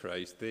Jesus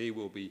Christ, they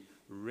will be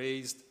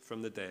raised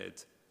from the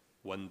dead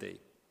one day.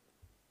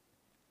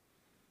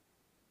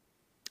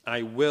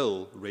 I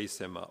will raise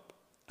him up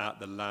at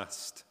the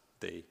last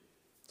day.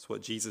 That's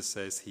what Jesus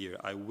says here.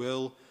 I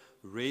will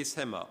raise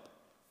him up,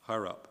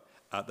 her up,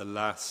 at the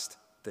last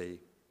day.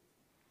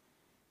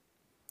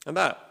 And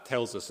that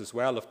tells us as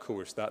well, of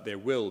course, that there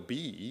will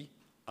be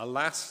a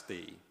last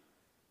day.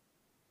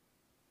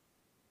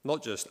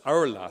 Not just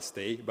our last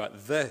day,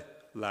 but the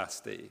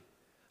last day.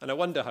 And I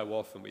wonder how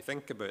often we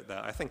think about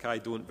that. I think I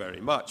don't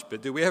very much,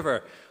 but do we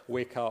ever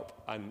wake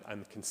up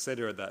and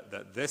consider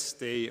that this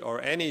day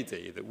or any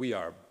day that we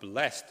are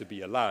blessed to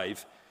be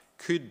alive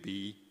could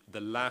be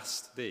the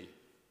last day?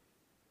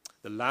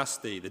 The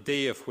last day, the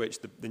day of which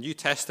the New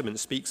Testament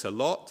speaks a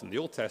lot, and the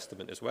Old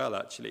Testament as well,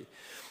 actually,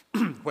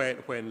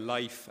 when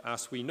life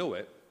as we know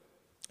it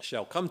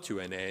shall come to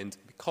an end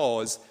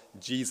because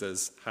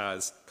Jesus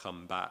has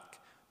come back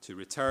to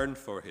return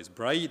for his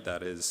bride,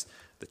 that is,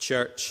 the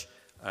church,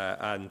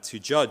 and to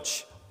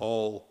judge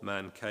all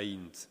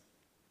mankind.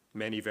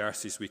 Many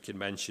verses we can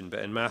mention, but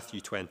in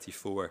Matthew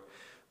 24,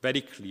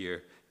 very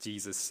clear,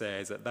 Jesus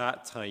says, at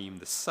that time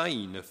the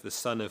sign of the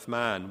Son of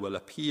Man will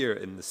appear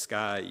in the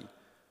sky.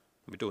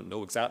 We don't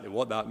know exactly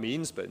what that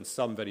means, but in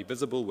some very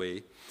visible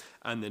way.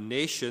 And the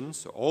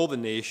nations, all the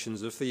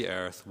nations of the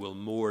earth, will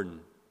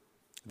mourn.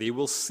 They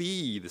will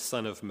see the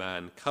Son of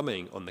Man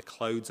coming on the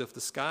clouds of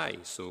the sky.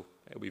 So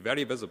it will be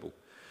very visible,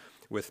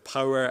 with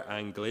power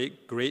and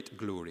great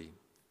glory.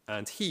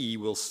 And he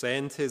will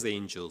send his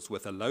angels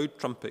with a loud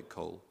trumpet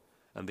call,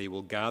 and they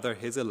will gather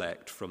his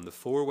elect from the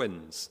four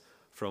winds,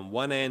 from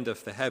one end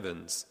of the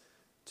heavens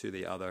to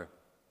the other.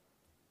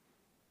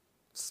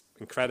 It's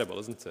incredible,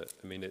 isn't it?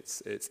 I mean,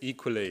 it's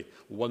equally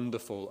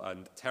wonderful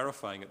and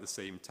terrifying at the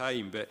same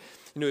time. But,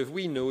 if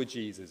we know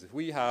Jesus, if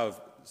we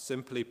have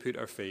simply put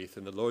our faith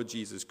in the Lord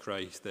Jesus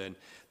Christ, then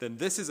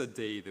this is a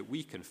day that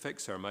we can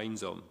fix our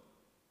minds on.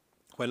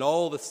 When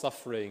all the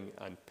suffering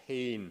and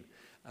pain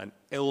and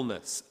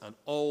illness and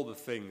all the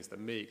things that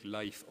make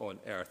life on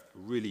earth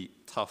really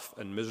tough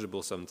and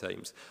miserable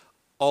sometimes,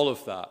 all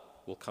of that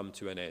will come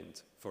to an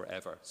end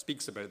forever.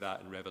 Speaks about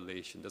that in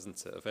Revelation,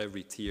 doesn't it? Of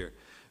every tear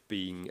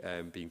being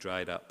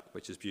dried up,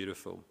 which is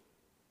beautiful.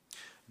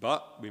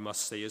 But we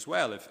must say as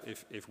well,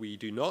 if we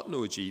do not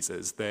know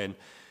Jesus, then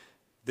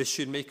this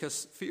should make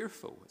us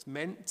fearful. It's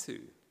meant to.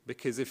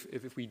 Because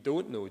if we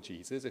don't know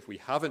Jesus, if we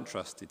haven't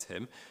trusted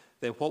him,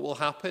 then what will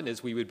happen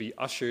is we would be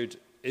ushered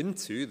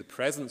into the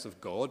presence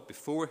of God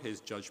before his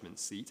judgment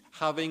seat,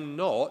 having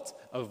not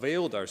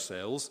availed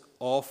ourselves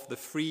of the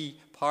free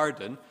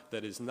pardon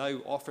that is now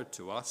offered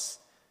to us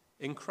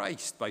in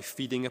Christ by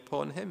feeding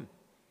upon him.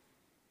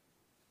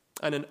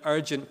 And an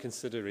urgent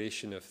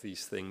consideration of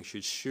these things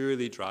should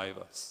surely drive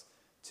us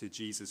to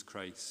Jesus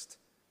Christ.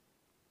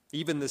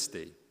 Even this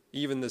day,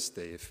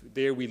 if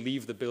dare we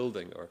leave the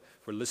building or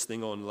if we're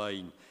listening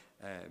online,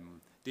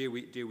 dare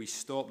we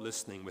stop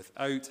listening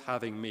without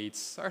having made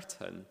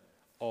certain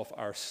of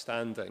our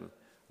standing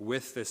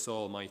with this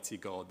Almighty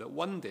God, that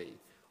one day,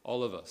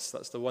 all of us,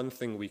 that's the one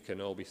thing we can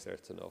all be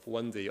certain of,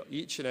 one day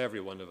each and every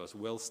one of us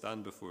will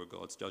stand before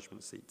God's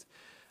judgment seat.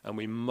 And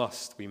we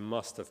must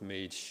have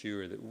made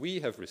sure that we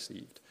have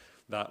received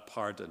that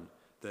pardon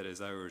that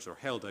is ours or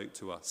held out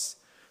to us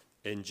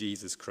in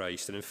Jesus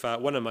Christ. And in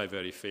fact, one of my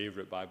very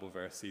favorite Bible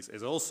verses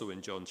is also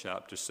in John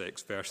chapter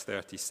 6, verse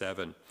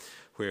 37,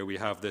 where we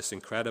have this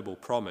incredible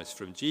promise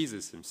from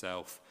Jesus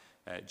himself.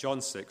 John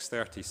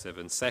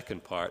 6:37,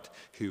 second part,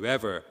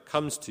 whoever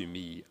comes to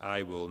me,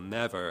 I will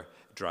never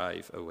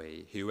drive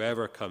away.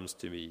 Whoever comes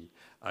to me,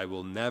 I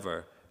will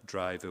never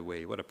drive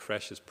away. What a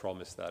precious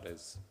promise that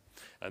is.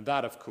 And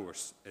that, of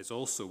course, is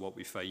also what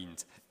we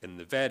find in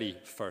the very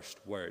first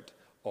word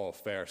of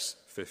verse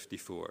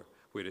 54,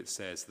 where it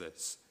says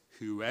this,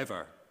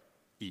 whoever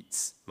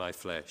eats my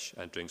flesh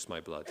and drinks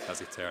my blood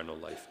has eternal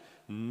life.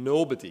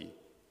 Nobody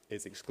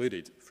is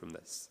excluded from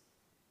this.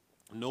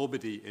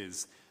 Nobody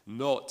is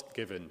not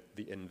given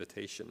the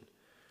invitation.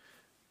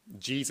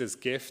 Jesus'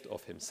 gift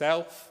of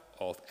himself,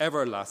 of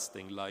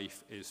everlasting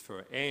life, is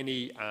for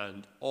any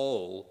and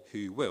all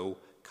who will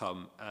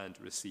come and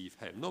receive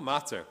him, no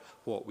matter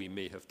what we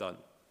may have done.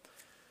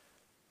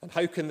 And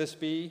how can this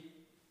be?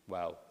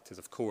 Well, it is,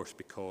 of course,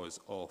 because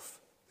of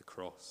the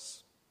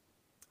cross,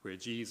 where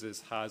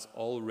Jesus has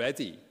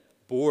already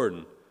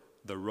borne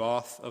the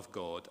wrath of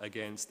God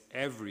against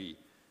every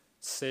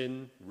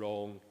sin,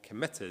 wrong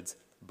committed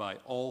by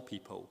all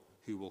people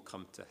who will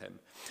come to him.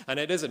 And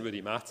it doesn't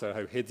really matter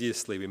how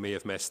hideously we may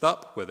have messed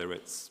up, whether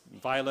it's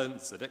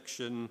violence,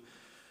 addiction,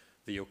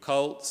 the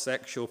occult,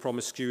 sexual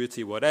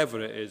promiscuity,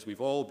 whatever it is,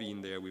 we've all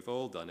been there, we've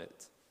all done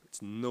it.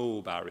 It's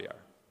no barrier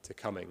to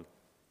coming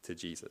to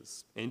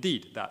Jesus.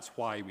 Indeed, that's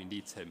why we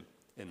need him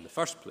in the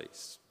first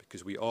place,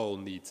 because we all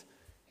need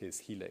his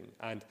healing.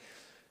 And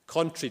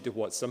contrary to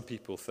what some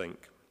people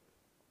think,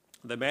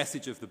 the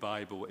message of the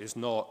Bible is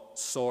not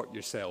sort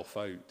yourself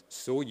out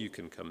so you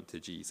can come to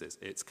Jesus.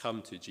 It's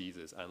come to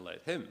Jesus and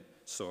let him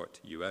sort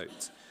you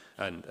out.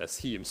 And as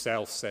he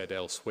himself said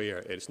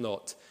elsewhere, it's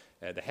not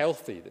the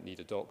healthy that need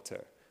a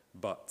doctor,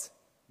 but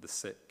the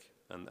sick.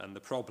 And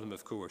the problem,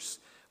 of course,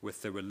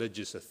 with the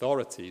religious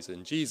authorities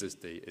in Jesus'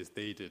 day is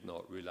they did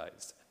not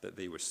realize that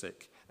they were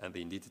sick and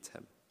they needed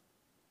him.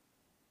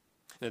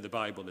 Now, the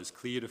Bible is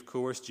clear, of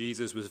course.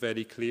 Jesus was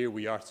very clear.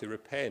 We are to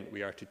repent.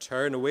 We are to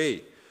turn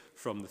away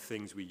from the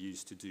things we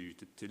used to do,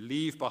 to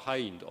leave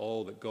behind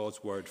all that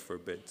God's word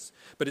forbids.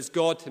 But it's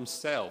God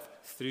himself,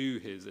 through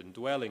his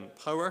indwelling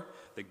power,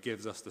 that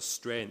gives us the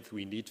strength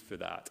we need for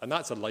that. And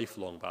that's a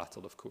lifelong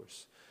battle, of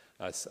course,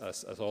 as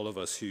all of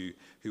us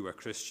who are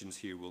Christians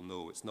here will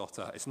know. It's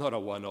not a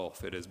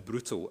one-off. It is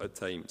brutal at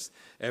times,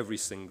 every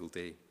single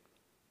day.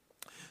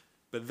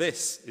 But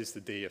this is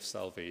the day of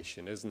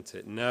salvation, isn't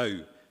it? Now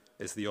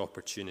is the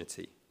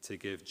opportunity to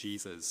give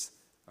Jesus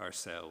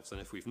ourselves.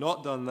 And if we've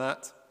not done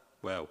that,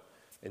 well,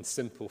 in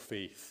simple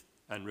faith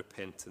and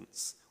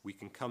repentance, we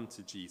can come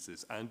to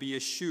Jesus and be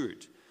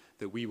assured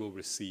that we will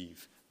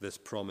receive this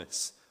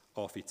promise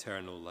of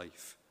eternal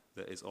life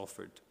that is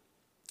offered.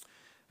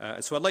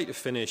 So I'd like to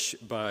finish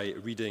by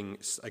reading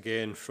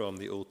again from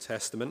the Old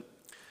Testament,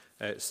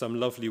 some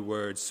lovely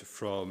words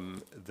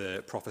from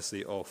the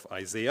prophecy of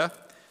Isaiah.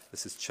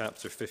 This is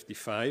chapter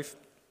 55.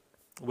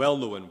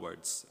 Well-known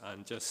words,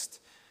 and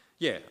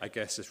I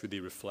guess just really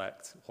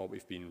reflect what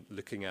we've been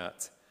looking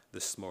at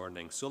this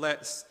morning. So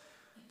let's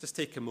just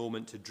take a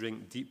moment to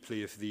drink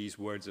deeply of these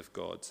words of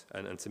God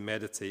and to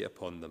meditate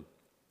upon them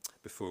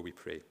before we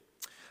pray.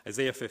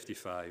 Isaiah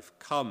 55,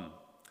 "Come,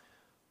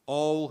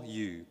 all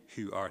you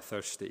who are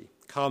thirsty,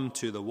 come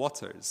to the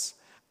waters,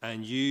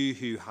 and you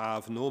who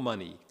have no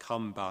money,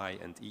 come buy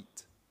and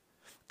eat.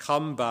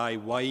 Come buy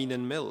wine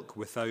and milk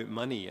without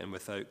money and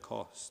without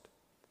cost.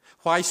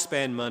 Why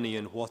spend money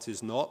on what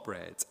is not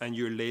bread, and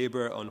your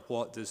labor on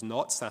what does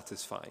not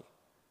satisfy?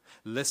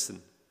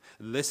 Listen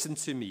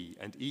to me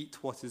and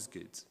eat what is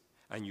good,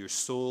 and your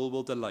soul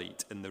will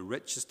delight in the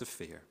richest of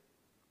fare.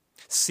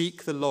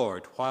 Seek the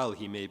Lord while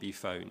he may be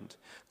found.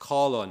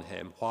 Call on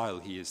him while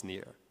he is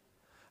near.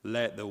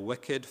 Let the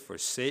wicked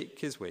forsake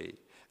his way,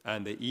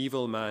 and the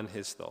evil man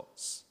his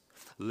thoughts.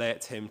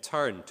 Let him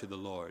turn to the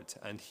Lord,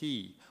 and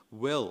he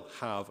will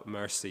have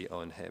mercy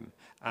on him,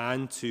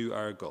 and to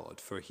our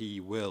God, for he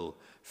will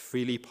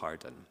freely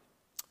pardon."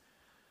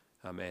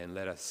 Amen.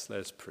 Let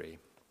us pray.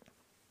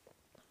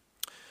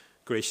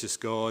 Gracious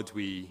God,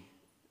 we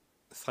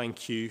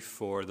thank you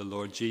for the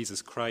Lord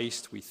Jesus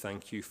Christ. We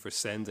thank you for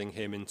sending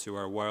him into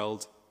our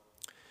world.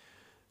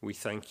 We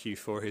thank you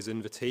for his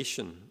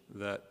invitation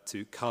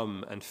to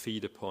come and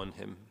feed upon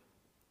him.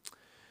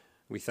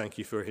 We thank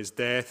you for his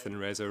death and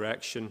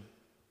resurrection.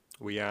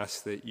 We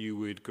ask that you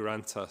would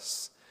grant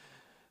us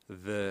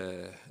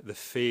the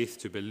faith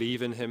to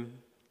believe in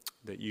him,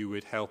 that you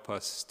would help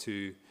us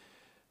to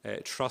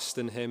trust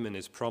in him and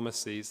his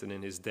promises and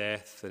in his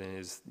death and in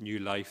his new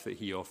life that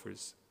he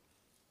offers.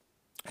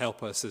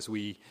 Help us as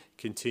we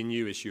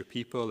continue as your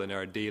people in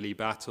our daily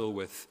battle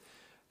with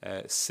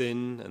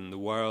sin and the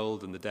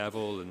world and the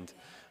devil. And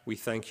we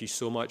thank you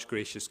so much,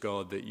 gracious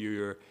God, that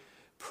you're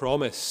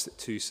promised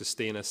to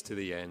sustain us to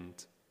the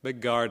end. But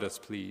guard us,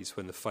 please,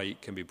 when the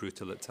fight can be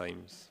brutal at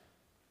times.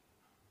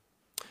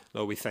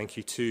 Lord, we thank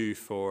you too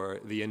for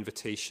the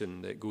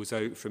invitation that goes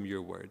out from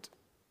your word.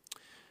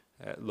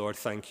 Lord,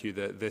 thank you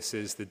that this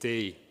is the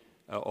day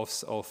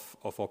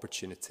of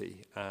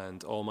opportunity.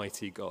 And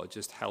Almighty God,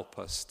 just help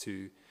us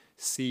to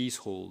seize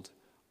hold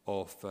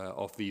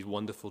of these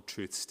wonderful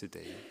truths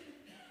today.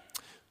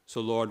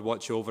 So Lord,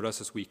 watch over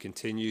us as we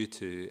continue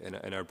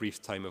in our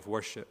brief time of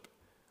worship.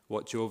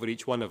 Watch over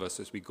each one of us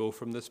as we go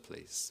from this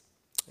place.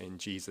 In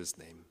Jesus'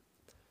 name,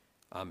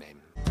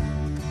 amen.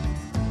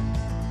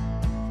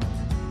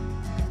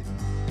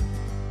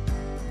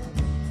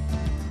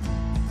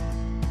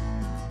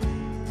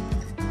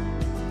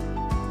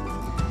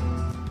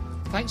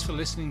 Thanks for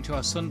listening to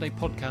our Sunday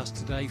podcast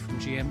today from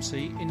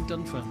GMC in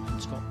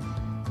Dunfermline,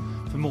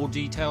 Scotland. For more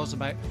details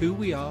about who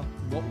we are,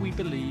 what we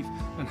believe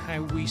and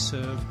how we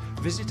serve,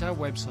 visit our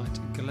website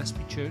at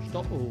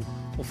gillespiechurch.org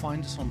or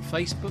find us on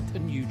Facebook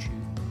and YouTube.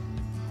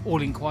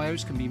 All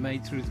inquiries can be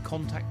made through the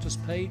Contact Us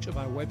page of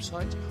our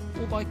website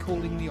or by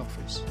calling the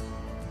office.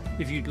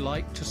 If you'd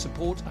like to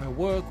support our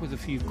work with a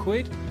few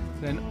quid,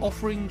 then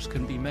offerings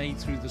can be made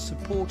through the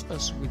Support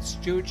Us with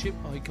Stewardship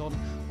icon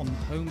on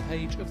the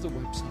homepage of the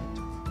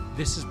website.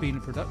 This has been a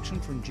production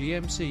from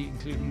GMC,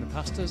 including the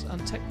pastors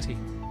and tech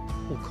team.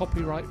 All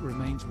copyright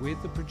remains with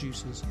the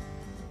producers.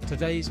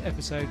 Today's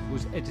episode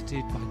was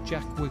edited by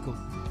Jack Wiggall,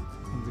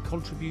 and the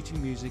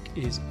contributing music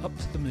is Up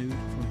to the Mood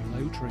from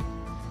Low Tree.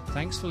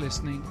 Thanks for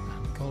listening,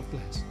 and God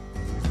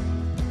bless.